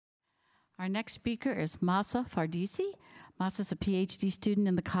Our next speaker is Mahsa Fardisi. Mahsa is a PhD student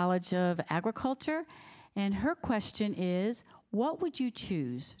in the College of Agriculture, and her question is, what would you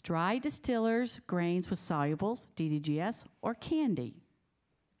choose, dry distillers, grains with solubles, DDGS, or candy?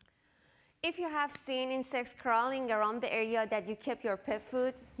 If you have seen insects crawling around the area that you keep your pet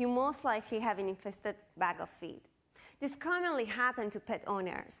food, you most likely have an infested bag of feed. This commonly happens to pet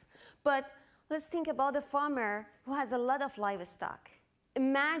owners. But let's think about the farmer who has a lot of livestock.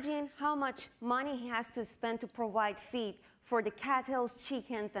 Imagine how much money he has to spend to provide feed for the cattle,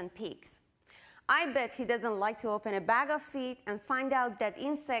 chickens, and pigs. I bet he doesn't like to open a bag of feed and find out that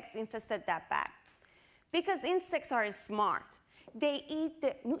insects infested that bag. Because insects are smart. They eat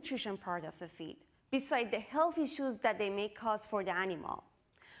the nutrition part of the feed, besides the health issues that they may cause for the animal.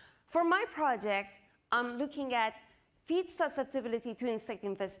 For my project, I'm looking at feed susceptibility to insect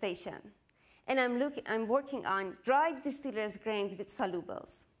infestation. And I'm working on dry distillers grains with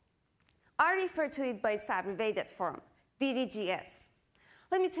solubles. I refer to it by its abbreviated form, DDGS.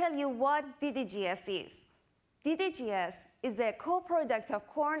 Let me tell you what DDGS is. DDGS is a co-product of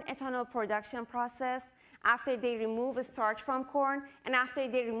corn ethanol production process after they remove starch from corn and after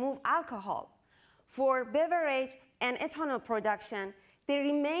they remove alcohol. For beverage and ethanol production, the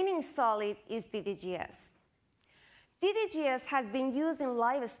remaining solid is DDGS. DDGS has been used in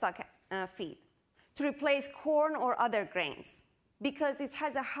livestock feed to replace corn or other grains because it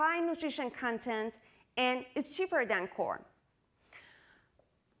has a high nutrition content and it's cheaper than corn.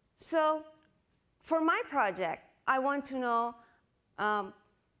 So for my project, I want to know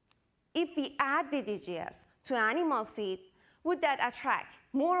if we add DDGS to animal feed, would that attract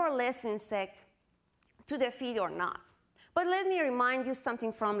more or less insect to the feed or not? But let me remind you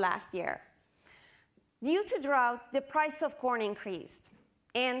something from last year. Due to drought, the price of corn increased,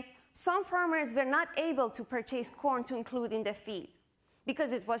 and some farmers were not able to purchase corn to include in the feed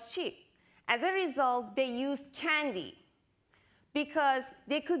because it was cheap. As a result, they used candy because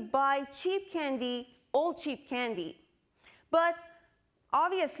they could buy cheap candy, all cheap candy. But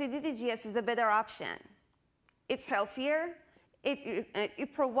obviously, DDGS is a better option. It's healthier,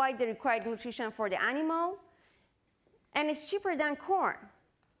 it provides the required nutrition for the animal, and it's cheaper than corn.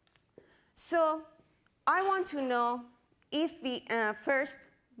 So I want to know if we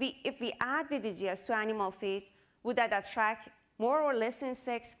if we add DDGS to animal feed, would that attract more or less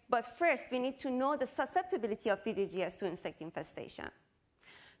insects? But first, we need to know the susceptibility of DDGS to insect infestation.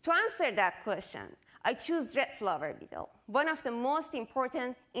 To answer that question, I choose red flower beetle, one of the most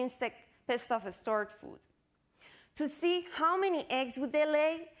important insect pests of stored food, to see how many eggs would they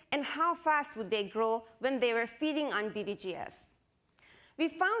lay and how fast would they grow when they were feeding on DDGS. We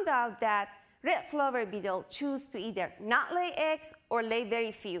found out that red flower beetle choose to either not lay eggs or lay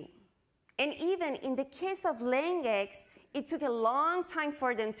very few. And even in the case of laying eggs, it took a long time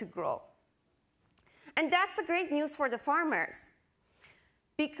for them to grow. And that's a great news for the farmers,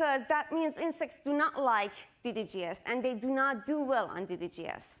 because that means insects do not like DDGS and they do not do well on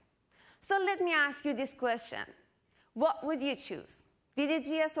DDGS. So let me ask you this question. What would you choose,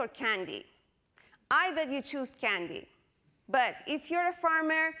 DDGS or candy? I bet you choose candy. But if you're a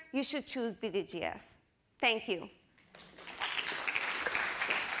farmer, you should choose DDGS. Thank you.